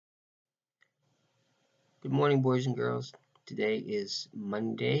Good morning, boys and girls. Today is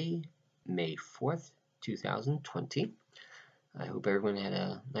Monday, May 4th, 2020. I hope everyone had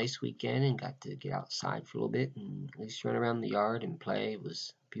a nice weekend and got to get outside for a little bit and at least run around the yard and play. It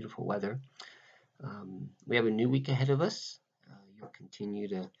was beautiful weather. We have a new week ahead of us. You'll continue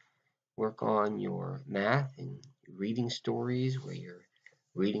to work on your math and reading stories where you're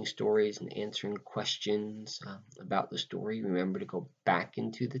reading stories and answering questions about the story. Remember to go back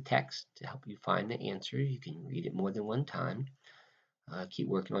into the text to help you find the answer. You can read it more than one time. Keep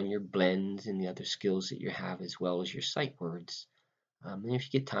working on your blends and the other skills that you have as well as your sight words. And if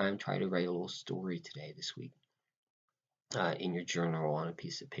you get time, try to write a little story today, this week, in your journal or on a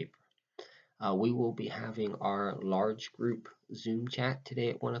piece of paper. We will be having our large group Zoom chat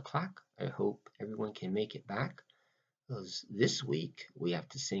today at 1 o'clock. I hope everyone can make it back, because this week we have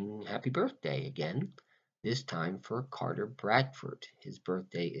to sing happy birthday again, this time for Carter Bradford. His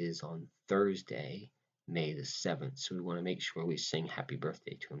birthday is on Thursday, May the 7th, so we want to make sure we sing happy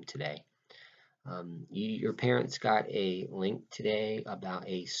birthday to him today. Your parents got a link today about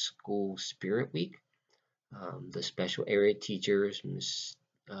a school spirit week. The special area teachers, Miss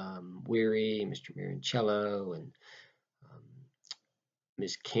Weary, Mr. Marincello, and um,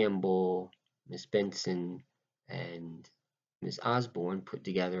 Miss Campbell, Miss Benson, and Miss Osborne put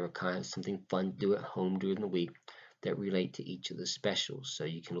together a kind of something fun to do at home during the week that relate to each of the specials. So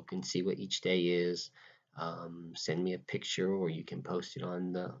you can look and see what each day is. Send me a picture, or you can post it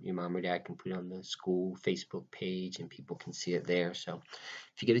on your mom or dad can put it on the school Facebook page, and people can see it there. So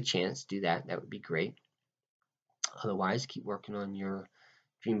if you get a chance, do that. That would be great. Otherwise, keep working on your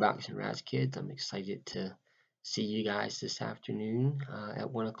Dreambox and Raz Kids. I'm excited to see you guys this afternoon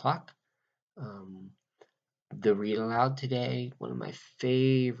at 1 o'clock. The read aloud today, one of my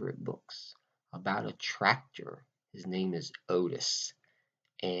favorite books about a tractor. His name is Otis.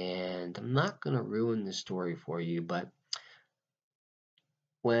 And I'm not going to ruin the story for you, but,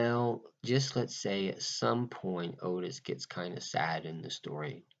 well, just let's say at some point Otis gets kind of sad in the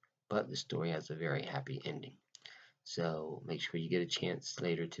story, but the story has a very happy ending. So make sure you get a chance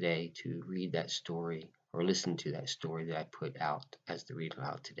later today to read that story or listen to that story that I put out as the read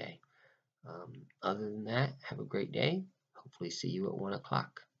aloud today. Other than that, have a great day. Hopefully see you at 1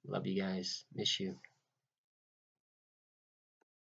 o'clock. Love you guys. Miss you.